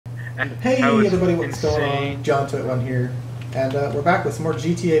And Hey how is everybody, what's going insane? on? John Twit One here, and we're back with some more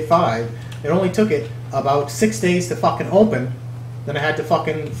GTA 5. It only took it about 6 days to fucking open. Then I had to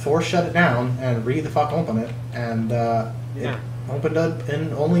fucking force shut it down and the fuck open it, and it opened up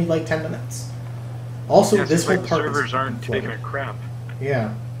in only like 10 minutes. Also, Yeah, this it's like whole the part servers is aren't flooded. taking a crap.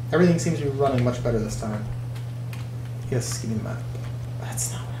 Yeah, everything seems to be running much better this time. Yes, give me the map.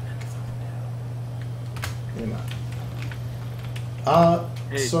 That's not what I meant to fucking do. Give me the map.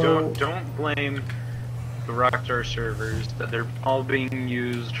 Hey, So don't blame the Rockstar servers that they're all being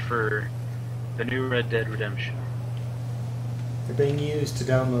used for the new Red Dead Redemption. they're being used to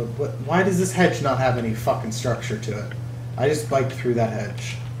download. What? Why does this hedge not have any fucking structure to it? I just biked through that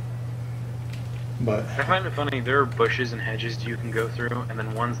hedge. But I find it funny, there are bushes and hedges you can go through, and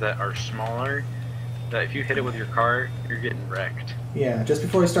then ones that are smaller, that if you hit it with your car, you're getting wrecked. yeah, just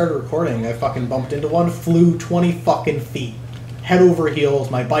before I started recording, I fucking bumped into one, flew 20 fucking feet, head over heels.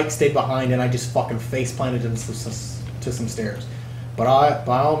 My bike stayed behind, and I just fucking face planted into some stairs. But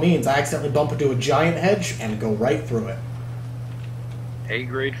by all means, I accidentally bump into a giant hedge and go right through it.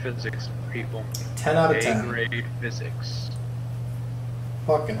 A-grade physics, people. 10 out of 10. A-grade physics.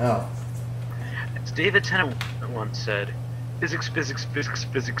 Fucking hell. As David Tennant once said, physics, physics, physics,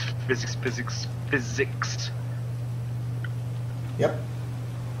 physics, physics, physics, physics. Yep.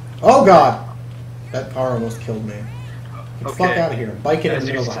 Oh god! That car almost killed me. Get the fuck Okay. out of here. I'm biking in As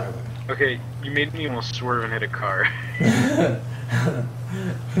the you middle of the said- highway. Okay, you made me almost swerve and hit a car.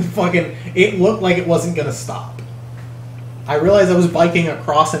 Fucking, it looked like it wasn't gonna stop. I realized I was biking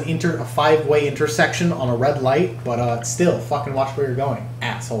across a five-way intersection on a red light, but still, fucking watch where you're going,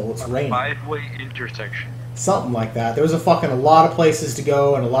 asshole. It's raining. Five-way intersection. Something like that. There was a lot of places to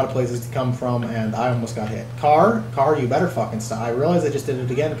go and a lot of places to come from, and I almost got hit. Car, you better fucking stop. I realized I just did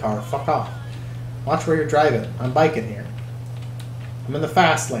it again, car. Fuck off. Watch where you're driving. I'm biking here. I'm in the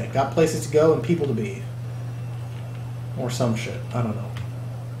fast lane. Got places to go and people to be. Or some shit. I don't know.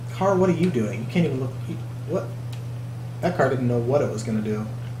 Car, what are you doing? You can't even look. What? That car didn't know what it was going to do.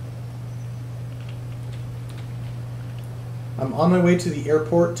 I'm on my way to the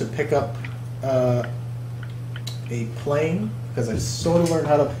airport to pick up a plane, because I sort of learned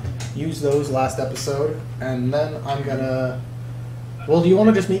how to use those last episode. And then I'm going to... Well, do you want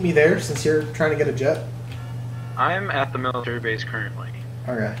to just meet me there, since you're trying to get a jet? I'm at the military base currently.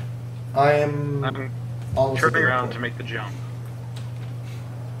 Okay. I'm I'm almost at the turning around airport. to make the jump.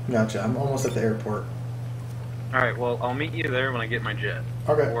 Gotcha. I'm almost at the airport. Alright, well, I'll meet you there when I get my jet.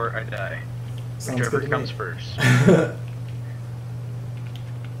 Okay. Or I die. Sounds Whichever good to comes me. first.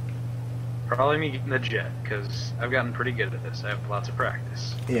 Probably me getting the jet, because I've gotten pretty good at this. I have lots of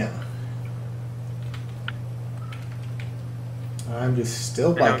practice. Yeah. I'm just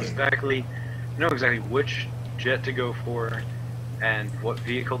still I know biking. exactly which jet to go for, and what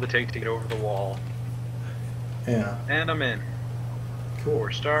vehicle to take to get over the wall. Yeah. And I'm in. Cool.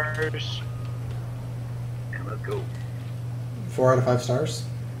 4 stars. And let's go. 4 out of 5 stars.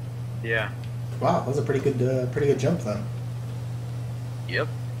 Yeah. Wow, that was a pretty good jump then. Yep.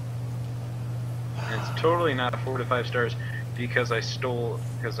 And it's totally not 4 to 5 stars because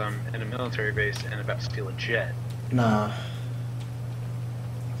I'm in a military base and about to steal a jet. Nah.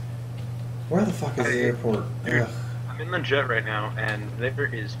 Where the fuck is the airport? Dude, Ugh. I'm in the jet right now, and there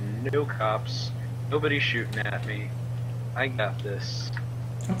is no cops, nobody shooting at me. I got this.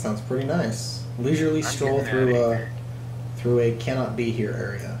 That sounds pretty nice. Leisurely I'm stroll getting outta here. through a cannot be here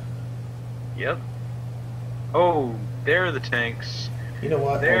area. Yep. Oh, there are the tanks. You know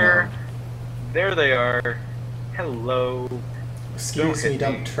what? There, Hold on. there they are. Hello. Excuse Don't me, hit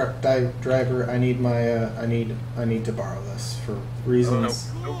dump me. truck driver. I need my I need to borrow this for Oh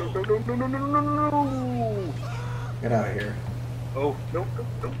reasons. no! No! No! No! No! No! No! No! No! Get out of here. Oh no!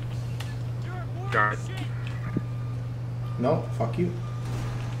 No! No! Darn it! No, fuck you.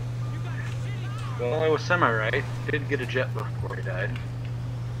 Well, I was semi-right. Did get a jet before I died.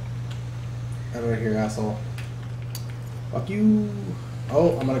 Get out of here, asshole. Fuck you.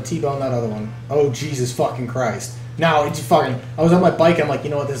 Oh, I'm gonna T-bone that other one. Oh, Jesus fucking Christ. Now, it's fucking... I was on my bike, and I'm like, you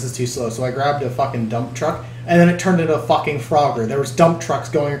know what, this is too slow. So I grabbed a fucking dump truck, and then it turned into a fucking Frogger. There was dump trucks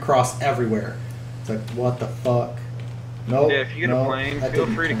going across everywhere. It's like, what the fuck? Nope. Yeah, if you get no, a plane, that feel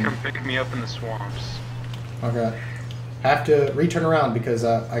didn't free to plane. come pick me up in the swamps. Okay. Have to return around because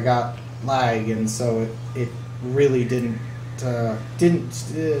I got lag, and so it really didn't turn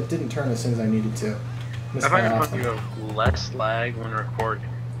as soon as I needed to. Missed I find my it last fun you one. have less lag when recording.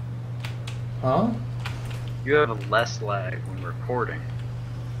 Huh? You have less lag when recording.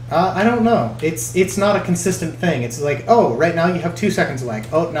 I don't know. It's not a consistent thing. It's like, oh, right now you have 2 seconds of lag.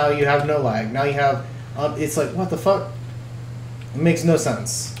 Oh, now you have no lag. Now you have... it's like, what the fuck? It makes no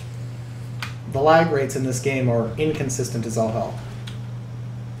sense. The lag rates in this game are inconsistent as all hell.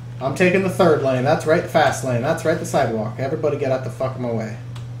 I'm taking the third lane. That's right, the fast lane. That's right, the sidewalk. Everybody get out the fuck of my way.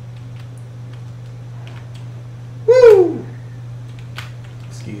 Woo!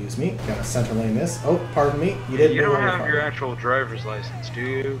 Excuse me. Gotta center lane this. Oh, pardon me. You didn't. You don't have your actual driver's license, do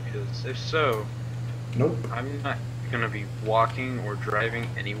you? Because if so, nope. I'm not gonna be walking or driving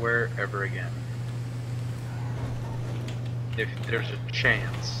anywhere ever again. If there's a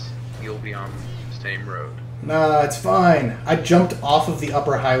chance, you'll be on the same road. Nah, it's fine. I jumped off of the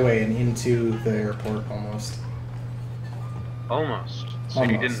upper highway and into the airport almost. Almost. So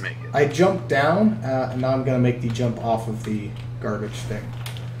Almost. you didn't make it. I jumped down, and now I'm going to make the jump off of the garbage thing,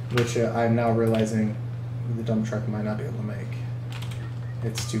 which I'm now realizing the dump truck might not be able to make.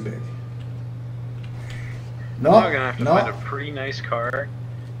 It's too big. No, I'm going to have to no. find a pretty nice car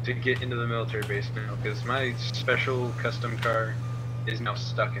to get into the military base now, because my special custom car is now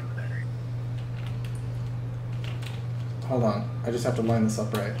stuck in there. Hold on. I just have to line this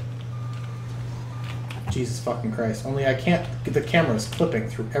up right. Jesus fucking Christ. Only I can't... The camera's clipping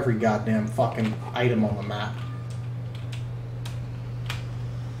through every goddamn fucking item on the map.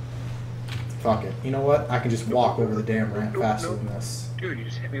 Fuck it. You know what? I can just walk over the damn ramp faster than this. Dude, you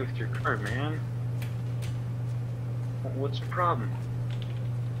just hit me with your car, man. What's the problem?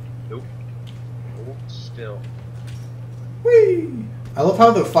 Nope. Hold still. Whee! I love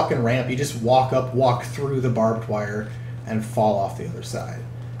how the fucking ramp, you just walk up, walk through the barbed wire, and fall off the other side.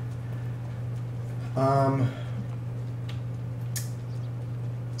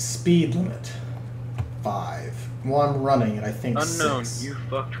 Speed limit 5. Well, I'm running it. I think Unknown, 6. you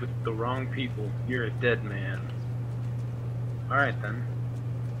fucked with the wrong people. You're a dead man. Alright then.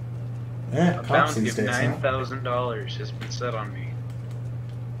 Yeah, A cops bounty these of days, huh? $9,000 has been set on me.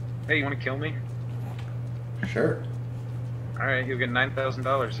 Hey, you want to kill me? Sure. Alright, you'll get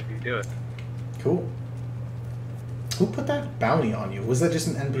 $9,000 if you do it. Cool. Who put that bounty on you? Was that just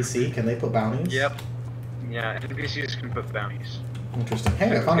an NPC? Can they put bounties? Yep. Yeah, NPCs can put bounties. Interesting.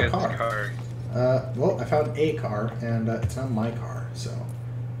 Hey, I found a Get the car. Well, I found a car, and it's not my car, so...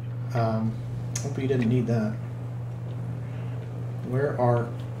 hope you didn't need that. Where are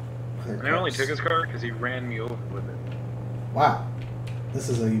other And I only cars? took his car because he ran me over with it. Wow. This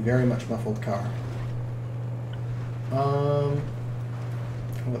is a very much muffled car.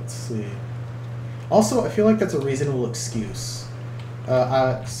 Let's see. Also, I feel like that's a reasonable excuse.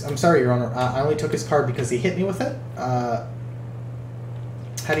 I'm sorry, Your Honor. I only took his car because he hit me with it.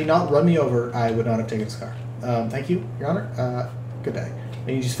 Had he not run me over, I would not have taken his car. Thank you, Your Honor. Good day.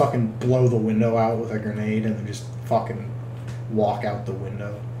 And you just fucking blow the window out with a grenade and then just fucking walk out the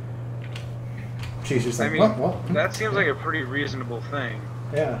window. She's just like, I mean, what? that seems like a pretty reasonable thing.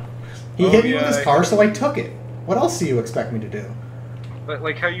 Yeah. He hit me with his car, so I took it. What else do you expect me to do? But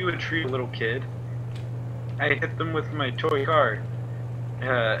like how you would treat a little kid. I hit them with my toy car.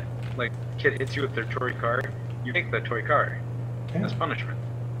 Like, kid hits you with their toy car, you take that toy car. Yeah. That's punishment.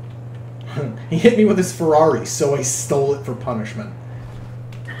 He hit me with his Ferrari, so I stole it for punishment.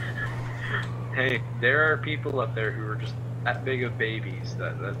 Hey, there are people out there who are just that big of babies.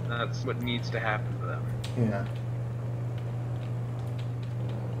 That's what needs to happen to them. Yeah.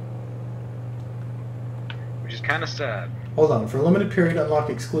 Which is kind of sad. Hold on. For a limited period,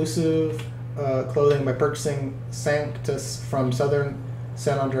 unlock exclusive clothing by purchasing Sanctus from Southern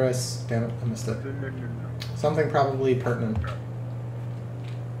San Andreas. Damn it, I missed it. Something probably pertinent.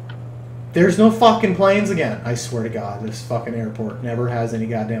 There's no fucking planes again. I swear to God, this fucking airport never has any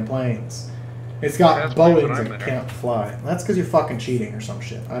goddamn planes. It's got Boeings that can't fly. That's because you're fucking cheating or some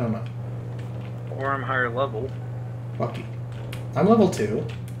shit. I don't know. Or I'm higher level. Fuck you. I'm level 2.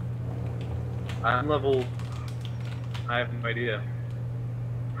 I'm level... I have no idea.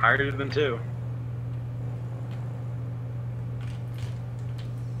 Higher than 2.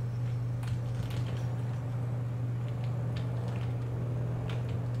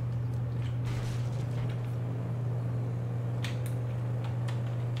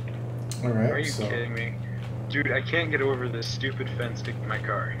 Alright, Are you kidding me? Dude, I can't get over this stupid fence to get my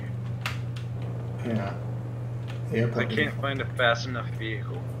car. Yeah. The airport I can't find a fast enough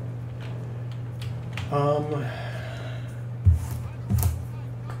vehicle.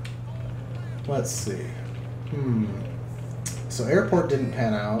 Let's see. So airport didn't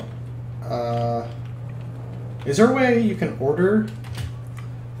pan out. Is there a way you can order?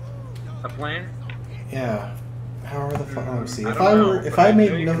 A plane? Yeah. How are the fuck? Let's see. I If don't I know, were, if but I know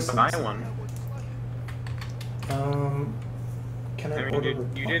made you no can sense. buy one. Can I I mean, order?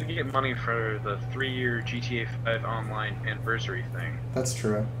 you did get money for the 3-year GTA 5 online anniversary thing. That's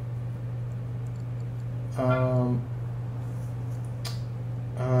true.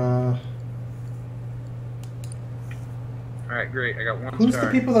 Alright, great. I got one Who's star.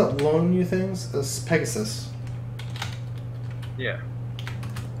 the people that loan you things? This Pegasus. Yeah.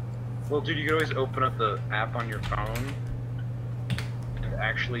 Well, dude, you can always open up the app on your phone and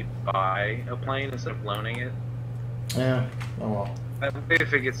actually buy a plane instead of loaning it. Yeah. Oh well. That way,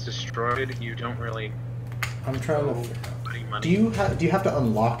 if it gets destroyed, you don't really I'm trying to. put any money. Do you have to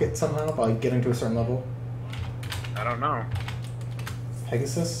unlock it somehow by getting to a certain level? I don't know.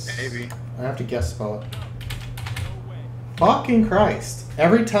 Pegasus? Maybe. I have to guess spell it. Fucking Christ!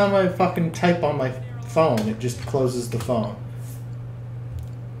 Every time I fucking type on my phone, it just closes the phone.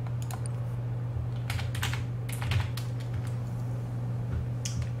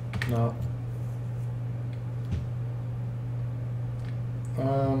 No.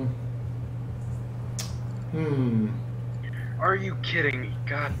 Are you kidding me?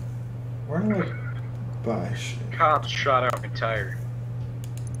 God, Where do I buy shit? cops shot out my tire.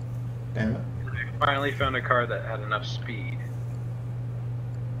 Damn it. I finally found a car that had enough speed.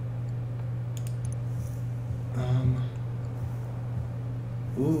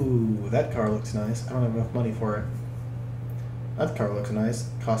 Ooh, that car looks nice. I don't have enough money for it. That car looks nice.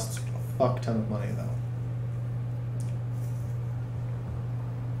 Costs a fuck ton of money though.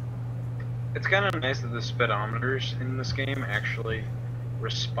 It's kind of nice that the speedometers in this game actually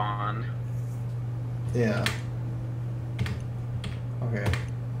respond. Yeah. Okay.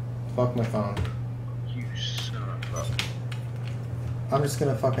 Fuck my phone. You son of a... I'm just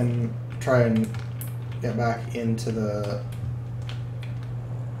gonna fucking try and get back into the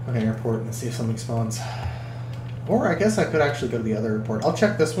fucking airport and see if something spawns. Or I guess I could actually go to the other airport. I'll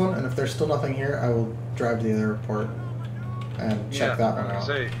check this one, and if there's still nothing here, I will drive to the other airport and check that one out.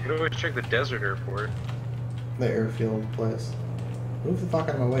 You could always check the desert airport. The airfield place. Move the fuck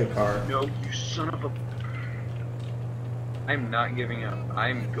out of my way, car. No, you son of a... I'm not giving up.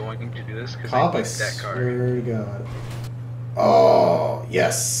 I'm going to do this because I Pop, I need that car. swear to God. Oh,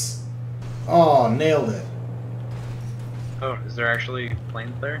 yes! Oh, nailed it. Oh, is there actually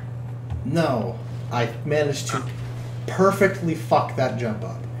planes there? No, I managed to perfectly fuck that jump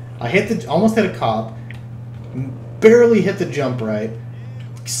up. I almost hit a cop, barely hit the jump right,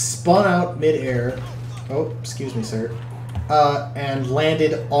 spun out mid-air, oh, excuse me, sir, and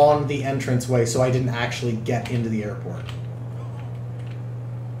landed on the entranceway, so I didn't actually get into the airport.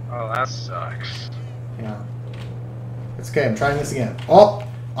 Oh, that sucks. Yeah. It's okay, I'm trying this again. Oh!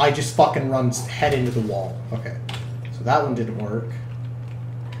 I just fucking run head into the wall. Okay. So that one didn't work.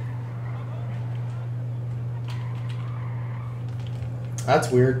 That's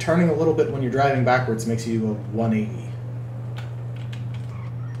weird. Turning a little bit when you're driving backwards makes you do a 180.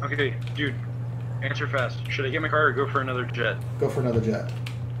 Okay, dude, answer fast. Should I get my car or go for another jet? Go for another jet.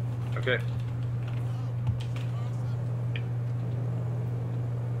 Okay.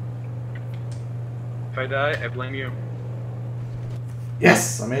 If I die, I blame you.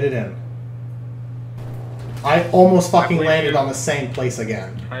 Yes! I made it in. I almost fucking blame landed you. on the same place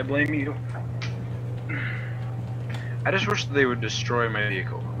again. I blame you. I just wish they would destroy my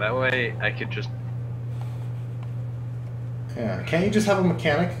vehicle. That way I could just... Yeah. Can't you just have a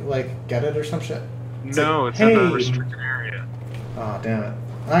mechanic, like, get it or some shit? No, like, it's in hey. a restricted area. Oh, damn it.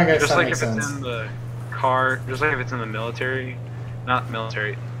 I guess Just that like makes if sense. it's in the car, just like if it's in the military, not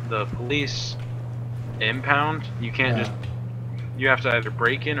military, the police impound, you can't Yeah. just... You have to either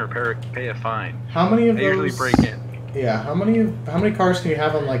break in or pay a fine. How many of I those... usually break in. Yeah, how many cars can you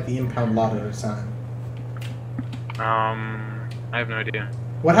have on, like, the impound lot at a time? I have no idea.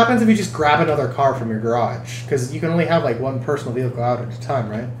 What happens if you just grab another car from your garage? Because you can only have, like, one personal vehicle out at a time,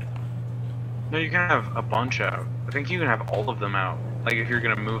 right? No, you can have a bunch out. I think you can have all of them out, like if you're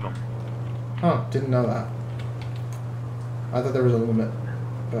gonna move them. Oh, didn't know that. I thought there was a limit.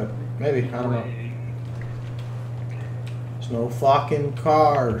 But maybe, I don't know. There's no fucking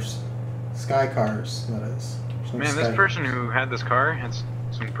cars. Sky cars, that is. There's no Man, sky this person who had this car has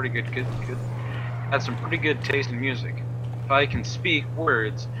some pretty good had some pretty good taste in music. If I can speak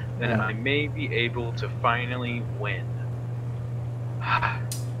words, then Yeah. I may be able to finally win.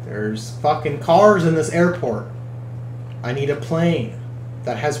 There's fucking cars in this airport. I need a plane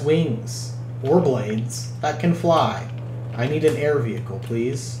that has wings or blades that can fly. I need an air vehicle,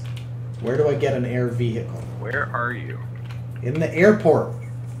 please. Where do I get an air vehicle? Where are you? In the airport.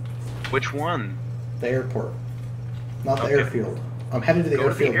 Which one? The airport. Not the Okay. airfield. I'm headed to the Go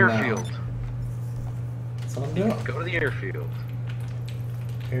to the airfield airfield. now. That's what I'm doing. Go to the airfield.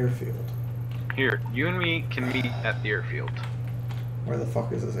 Airfield. Here, you and me can meet at the airfield. Where the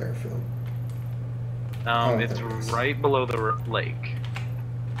fuck is this airfield? Oh, It's there it is. right below the lake.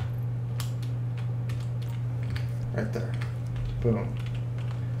 Right there. Boom.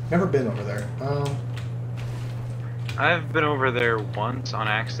 Never been over there. I've been over there once on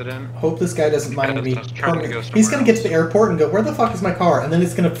accident. Hope this guy doesn't mind Because me. I was trying to go He's gonna somewhere get to the else. airport and go, where the fuck is my car? And then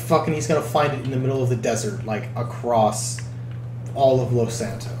he's gonna find it in the middle of the desert, like across all of Los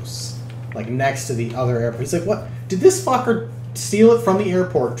Santos, like next to the other airport. He's like, what? Did this fucker steal it from the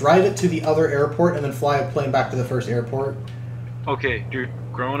airport, drive it to the other airport, and then fly a plane back to the first airport? Okay, dude,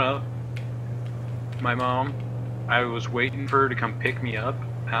 growing up, my mom, I was waiting for her to come pick me up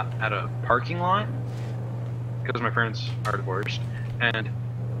at a parking lot because my parents are divorced, and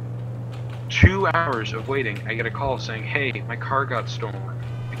 2 hours of waiting, I get a call saying, hey, my car got stolen.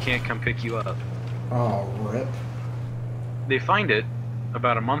 I can't come pick you up. Oh, rip. They find it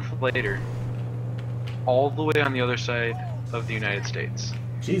about a month later, all the way on the other side of the United States.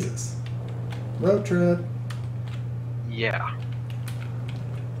 Jesus. Road trip. Yeah,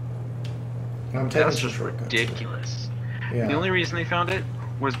 I'm taking that's some just shortcuts. ridiculous. Yeah. The only reason they found it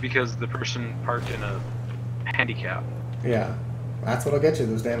was because the person parked in a handicap. Yeah. That's what'll get you,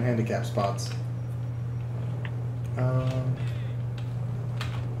 those damn handicap spots. I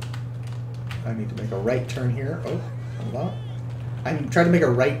need to make a right turn here. Oh, hold on. I tried to make a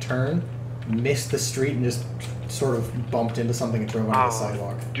right turn, missed the street, and just sort of bumped into something and drove onto the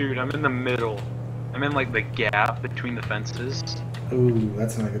sidewalk. Dude, I'm in the middle. I'm in like the gap between the fences. Ooh,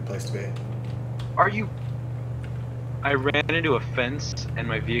 that's not a good place to be. Are you... I ran into a fence and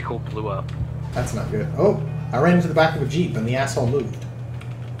my vehicle blew up. That's not good. Oh, I ran into the back of a Jeep and the asshole moved.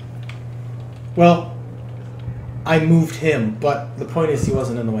 Well, I moved him, but the point is he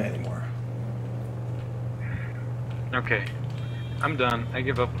wasn't in the way anymore. Okay, I'm done. I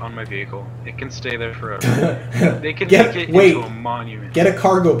give up on my vehicle. It can stay there forever. They can make it wait, into a monument. Get a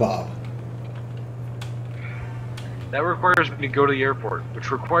cargo bob. That requires me to go to the airport,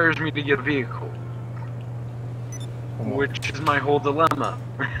 which requires me to get a vehicle. Oh. Which is my whole dilemma.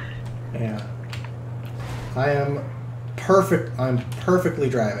 Yeah. I am perfect. I'm perfectly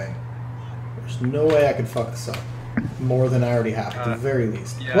driving. There's no way I could fuck this up. More than I already have, at the very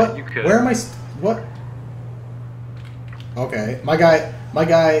least. Yeah, what? you could. Where am I? What? Okay, my guy.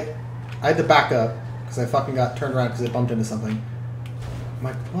 I had to back up because I fucking got turned around because I bumped into something.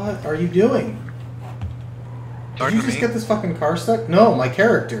 What are you doing? Did you just get this fucking car stuck? No, my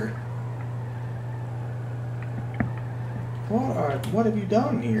character. What have you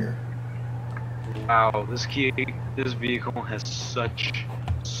done here? Wow, this vehicle has such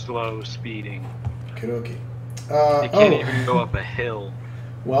slow speeding. Okie It can't even go up a hill.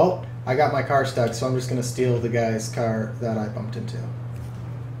 Well, I got my car stuck, so I'm just gonna steal the guy's car that I bumped into.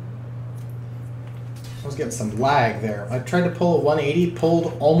 I was getting some lag there. I tried to pull a 180,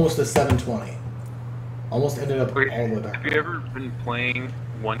 pulled almost a 720. Almost ended up all the way back. Have you ever been playing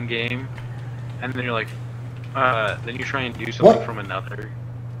one game, and then you're like, then you try and do something from another?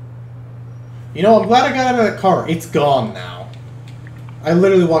 You know, I'm glad I got out of that car. It's gone now. I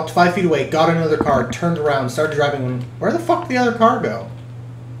literally walked 5 feet away, got another car, turned around, started driving. Where the fuck did the other car go?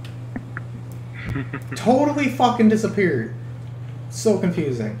 Totally fucking disappeared. So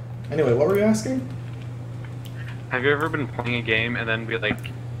confusing. Anyway, what were you asking? Have you ever been playing a game and then be like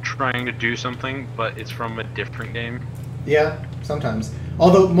trying to do something, but it's from a different game? Yeah, sometimes.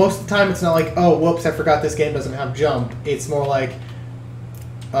 Although most of the time it's not like, oh, whoops, I forgot this game doesn't have jump. It's more like,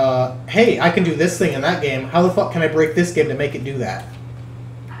 hey, I can do this thing in that game. How the fuck can I break this game to make it do that?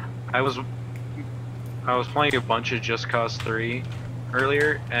 I was playing a bunch of Just Cause 3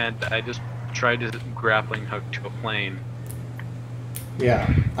 earlier, and I just tried to grappling hook to a plane. Yeah,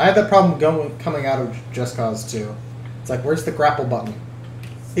 I had that problem coming out of Just Cause 2. It's like, where's the grapple button?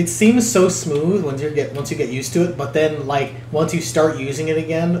 It seems so smooth once you get used to it, but then like once you start using it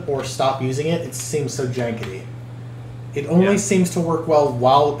again or stop using it, it seems so jankety. It only seems to work well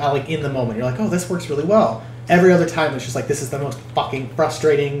while like in the moment. You're like, oh, this works really well. Every other time, it's just like, this is the most fucking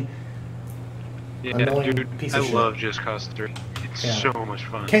frustrating, annoying dude, piece of shit. I love Just Cause 3. It's so much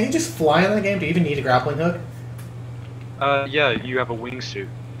fun. Can't you just fly in that game? Do you even need a grappling hook? Yeah, you have a wingsuit.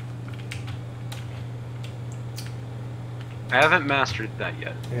 I haven't mastered that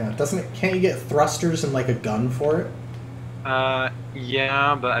yet. Yeah, can't you get thrusters and like a gun for it?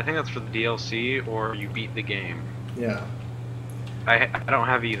 Yeah, but I think that's for the DLC or you beat the game. Yeah. I don't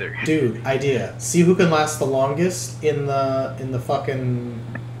have either. Dude, idea. See who can last the longest in the fucking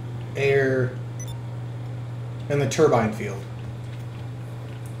air in the turbine field.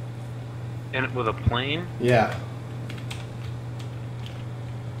 And with a plane? Yeah.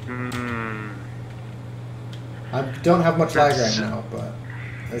 I don't have much lag right now, but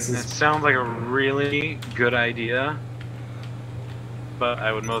this is... It sounds like a really good idea, but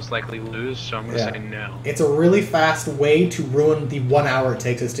I would most likely lose, so I'm going to say no. It's a really fast way to ruin the 1 hour it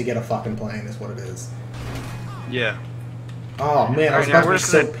takes us to get a fucking plane, is what it is. Yeah. Oh man, I was about to be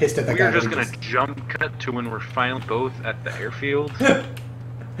so pissed at that guy. We're just gonna jump cut to when we're finally both at the airfield.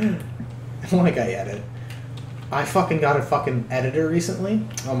 Like I edit. I fucking got a fucking editor recently.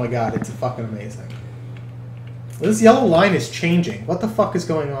 Oh my god, it's fucking amazing. This yellow line is changing. What the fuck is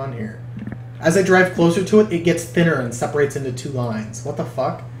going on here? As I drive closer to it, it gets thinner and separates into two lines. What the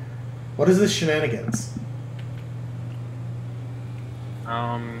fuck? What is this shenanigans?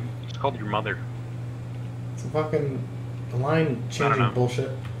 It's called your mother. It's a fucking line changing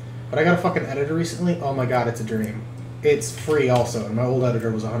bullshit. But I got a fucking editor recently. Oh my god, it's a dream. It's free also, and my old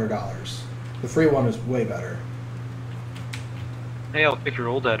editor was $100. The free one is way better. Hey, I'll pick your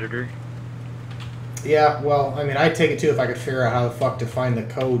old editor. Yeah, well, I mean, I'd take it too if I could figure out how the fuck to find the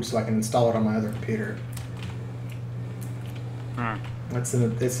code so I can install it on my other computer. It's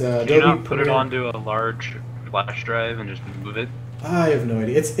a Can you not put it onto a large flash drive and just move it? I have no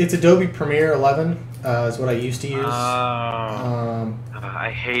idea. It's Adobe Premiere 11 is what I used to use.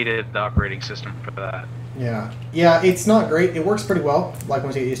 I hated the operating system for that. Yeah, it's not great. It works pretty well, like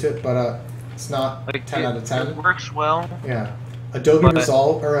once you get used to it, but it's not like 10 out of 10. It works well. Yeah. Adobe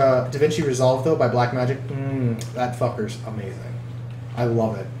Resolve, or DaVinci Resolve, though, by Blackmagic, that fucker's amazing. I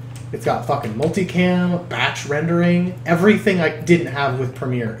love it. It's got fucking multicam, batch rendering, everything I didn't have with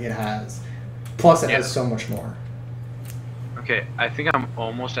Premiere, it has. Plus, it has so much more. Okay, I think I'm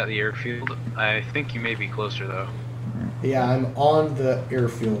almost at the airfield. I think you may be closer, though. Yeah, I'm on the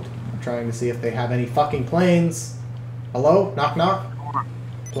airfield. I'm trying to see if they have any fucking planes. Hello? Knock, knock?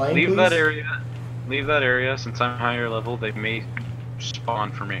 Plane, Leave please? that area. Leave that area. Since I'm higher level, they may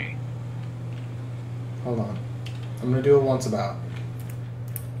spawn for me. Hold on. I'm gonna do a once about.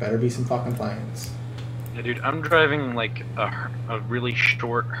 Better be some fucking planes. Yeah, dude, I'm driving like a really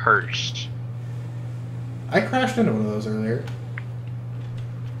short hearse. I crashed into one of those earlier.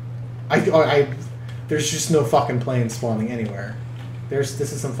 There's just no fucking planes spawning anywhere. This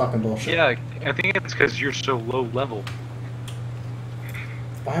is some fucking bullshit. Yeah, I think it's because you're so low level.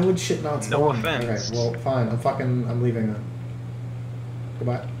 Why would shit not spawn? No offense. Okay, well, fine. I'm leaving then.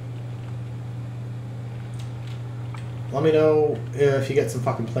 Goodbye. Let me know if you get some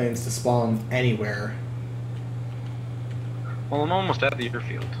fucking planes to spawn anywhere. Well, I'm almost at the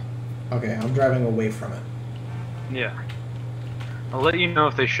airfield. Okay, I'm driving away from it. Yeah. I'll let you know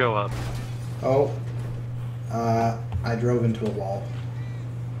if they show up. Oh. I drove into a wall.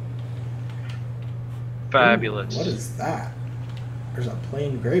 Fabulous. Ooh, what is that? There's a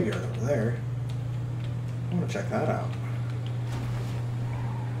plane graveyard over there. I want to check that out.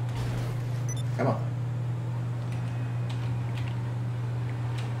 Come on.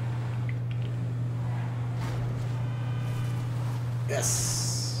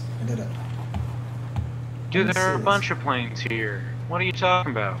 Yes, I did it. Dude, there are a bunch of planes here. What are you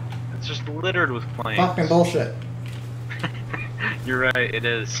talking about? It's just littered with planes. Fucking bullshit. You're right, it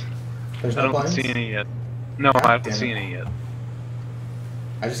is. There's I no don't planes? see any yet. No, I haven't seen any yet.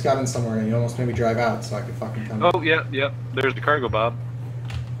 I just got in somewhere and you almost made me drive out so I could fucking come. Oh, yeah. There's the cargo, Bob.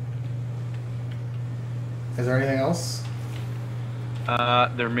 Is there anything else?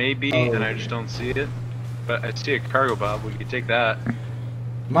 There may be, and I just don't see it. But I see a cargo, Bob. We could take that.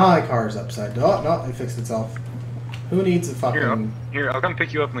 My car's upside down. Oh, no, it fixed itself. Who needs a fucking... Here, I'll come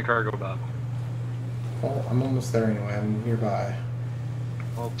pick you up in the cargo, Bob. Well, I'm almost there anyway. I'm nearby.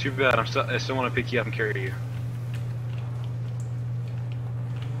 Well, too bad. I still want to pick you up and carry you.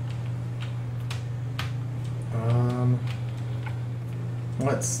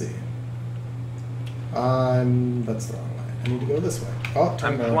 Let's see. That's the wrong way. I need to go this way. Oh,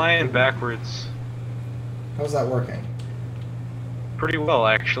 I'm flying backwards. How's that working? Pretty well,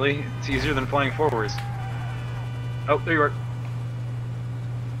 actually. It's easier than flying forwards. Oh, there you are.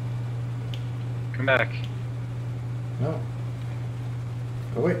 Come back. No.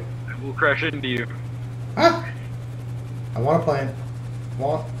 Go away. I will crash into you. Ah! I want a plane.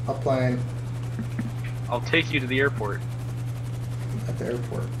 Want a plane. I'll take you to the airport. At the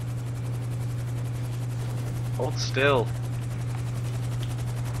airport. Hold still.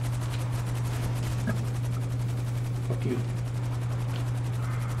 Fuck you.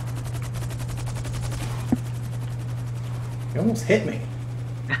 You almost hit me.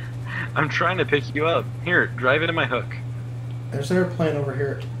 I'm trying to pick you up. Here, drive into my hook. There's an airplane over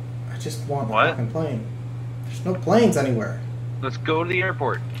here. I just want a What? fucking plane. There's no planes anywhere. Let's go to the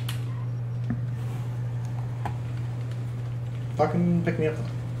airport. Fucking pick me up.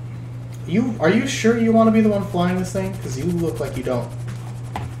 Are you sure you want to be the one flying this thing? Because you look like you don't.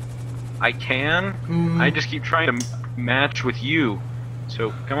 I can. I just keep trying to match with you.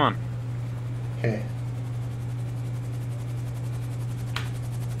 So, come on. Okay.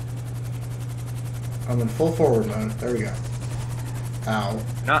 I'm in full forward mode. There we go. Ow.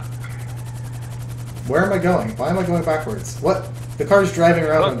 Not. Where am I going? Why am I going backwards? What? The car's driving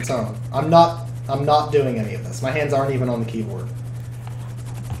around on its own. I'm not doing any of this. My hands aren't even on the keyboard.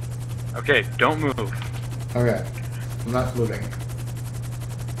 Okay, don't move. Okay. I'm not moving.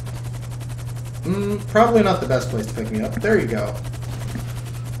 Probably not the best place to pick me up. There you go.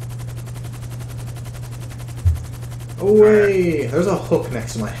 Oh, wait. There's a hook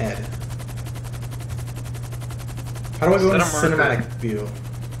next to my head. How do I go into cinematic view?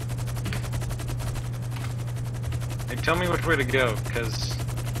 Hey, tell me which way to go, because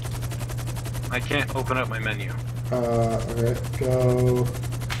I can't open up my menu. Okay. Go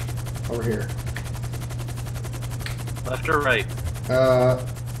over here. Left or right?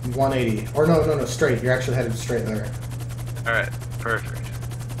 180. Or no, straight. You're actually headed straight there. Alright, perfect.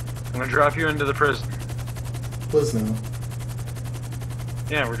 I'm gonna drop you into the prison. Please no.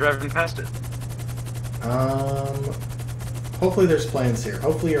 Yeah, we're driving past it. Hopefully there's plans here.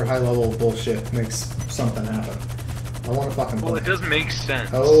 Hopefully your high-level bullshit makes something happen. I want to fucking Well, play. it does make sense.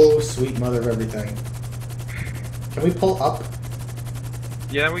 Oh, sweet mother of everything. Can we pull up?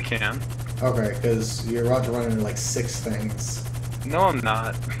 Yeah, we can. Okay, because you're about to run into like 6 things. No, I'm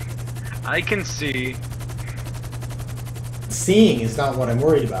not. I can see. Seeing is not what I'm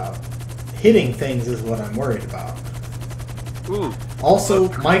worried about. Hitting things is what I'm worried about. Ooh. Also,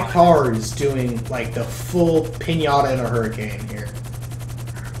 my car is doing like the full pinata in a hurricane here.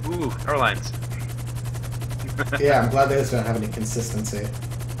 Ooh, power lines. Yeah, I'm glad they don't have any consistency.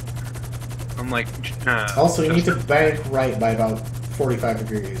 I'm like. Also, you need to bank right by about 45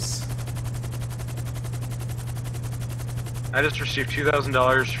 degrees. I just received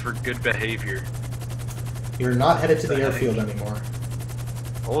 $2,000 for good behavior. You're not headed to the airfield anymore.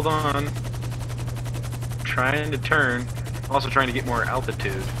 Hold on. Trying to turn. Also trying to get more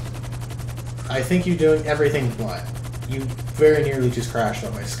altitude. I think you're doing everything but. You very nearly just crashed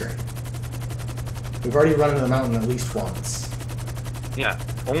on my screen. We've already run into the mountain at least once. Yeah,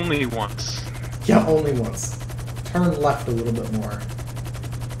 only once. Yeah, only once. Turn left a little bit more.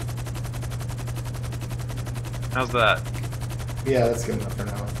 How's that? Yeah, that's good enough for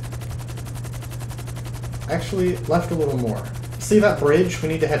now. Actually, left a little more. See that bridge? We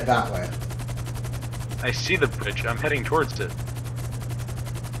need to head that way. I see the bridge. I'm heading towards it.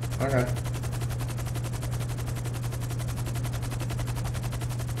 Okay.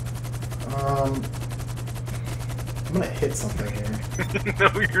 I'm gonna hit something here. No,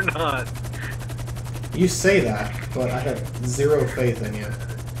 you're not. You say that, but I have zero faith in you.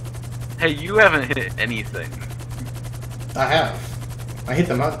 Hey, you haven't hit anything. I have. I hit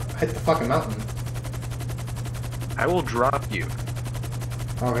the fucking mountain. I will drop you.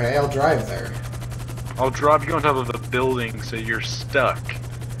 Okay, I'll drive there. I'll drop you on top of a building so you're stuck.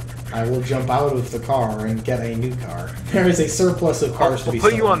 I will jump out of the car and get a new car. There is a surplus of cars to be I'll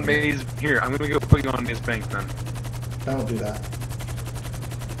put you stolen on here. Maze. Here, I'm gonna go put you on Maze Bank then. Don't do that.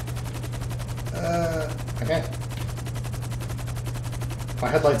 Okay. My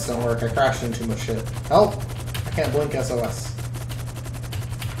headlights don't work. I crashed into too much shit. Help! I can't blink SOS.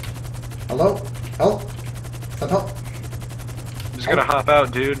 Hello? Help? Send help? I'm just gonna hop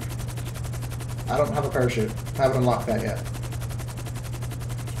out, dude. I don't have a parachute. I haven't unlocked that yet.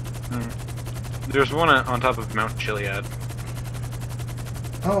 There's one on top of Mount Chiliad.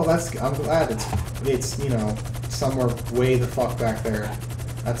 Oh, I'm glad it's you know, somewhere way the fuck back there.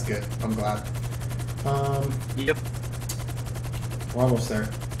 That's good. I'm glad. Yep. We're almost there.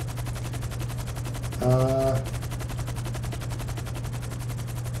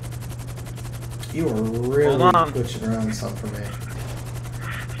 You are really Hold on. glitching around some for me.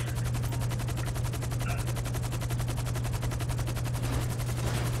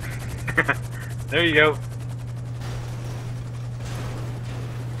 There you go.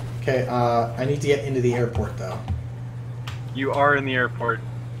 Okay, I need to get into the airport though. You are in the airport.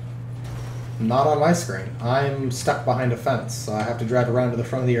 Not on my screen. I'm stuck behind a fence, so I have to drive around to the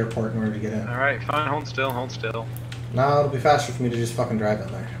front of the airport in order to get in. Alright, fine. Hold still, hold still. No, it'll be faster for me to just fucking drive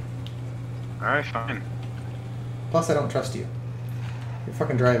in there. Alright, fine. Plus, I don't trust you. Your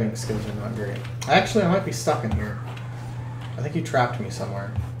fucking driving skills are not great. Actually, I might be stuck in here. I think you trapped me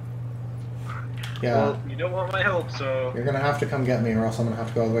somewhere. Yeah. Well, you don't want my help, so... You're gonna have to come get me, or else I'm gonna have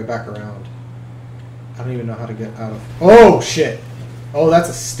to go all the way back around. I don't even know how to get out of... Oh, shit! Oh, that's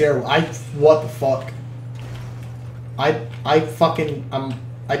a stairwell. What the fuck? I fucking...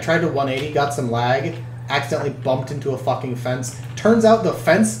 I tried to 180, got some lag, accidentally bumped into a fucking fence. Turns out the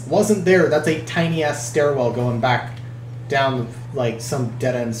fence wasn't there. That's a tiny-ass stairwell going back down, like, some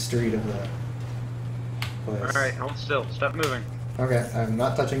dead-end street of the place. Alright, hold still. Stop moving. Okay, I'm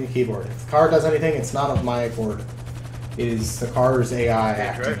not touching the keyboard. If the car does anything, it's not of my accord. It is the car's AI Okay,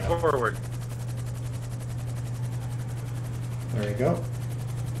 acting drive up. forward. There you go.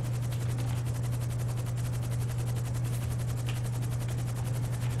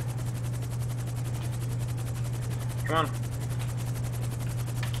 Come on.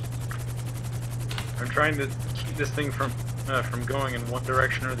 I'm trying to keep this thing from going in one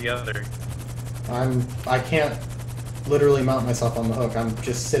direction or the other. I can't literally mount myself on the hook. I'm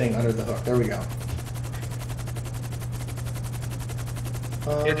just sitting under the hook. There we go.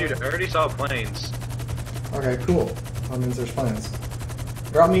 Yeah, dude, I already saw planes. Okay, cool. That means there's planes.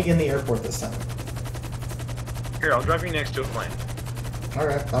 Drop me in the airport this time. Here, I'll drive you next to a plane.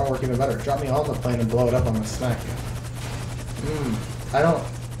 Okay, that'll work even better. Drop me on the plane and blow it up. I'm gonna smack you. I don't...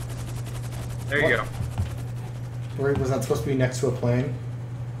 There you What? go. Where, was that supposed to be next to a plane?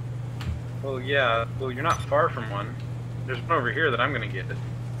 Well, yeah. Well, you're not far from one. There's one over here that I'm gonna get.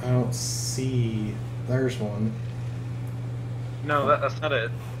 I don't see... There's one. No, that's not it.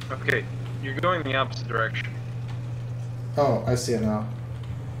 Okay, you're going the opposite direction. Oh, I see it now.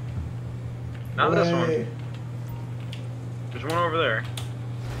 Not this Way. one. There's one over there.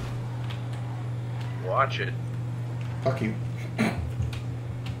 Watch it. Fuck you.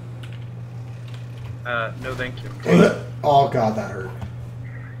 No thank you. Oh god, that hurt.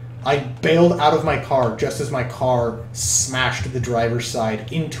 I bailed out of my car just as my car smashed the driver's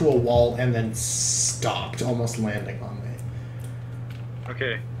side into a wall and then stopped, almost landing on me.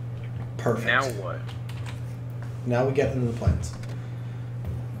 Okay, Perfect. now what? Now we get into the planes.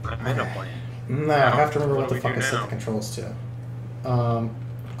 I'm in a plane. Nah, I have to remember What what do the we fuck do I set now? the controls to.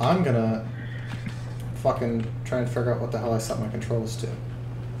 I'm gonna fucking try and figure out what the hell I set my controls to.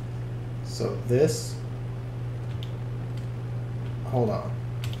 So this... Hold on.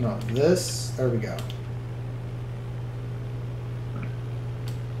 No, this... There we go.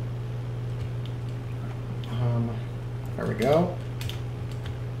 There we go.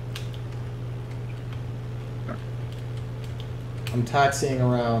 I'm taxiing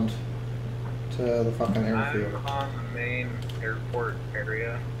around to the fucking airfield. I'm on the main airport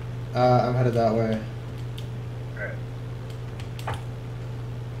area. I'm headed that way.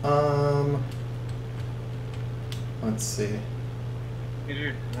 Alright. Let's see. Hey,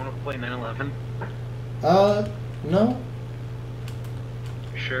 dude, want to play 9/11? No?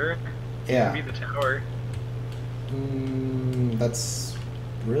 Sure. Yeah. Be the tower. That's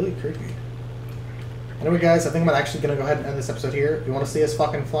really creepy. Anyway, guys, I think I'm actually gonna go ahead and end this episode here. If you want to see us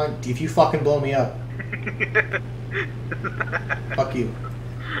fucking flying, if you fucking blow me up, fuck you.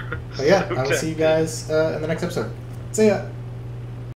 But yeah, I will see you guys in the next episode. See ya!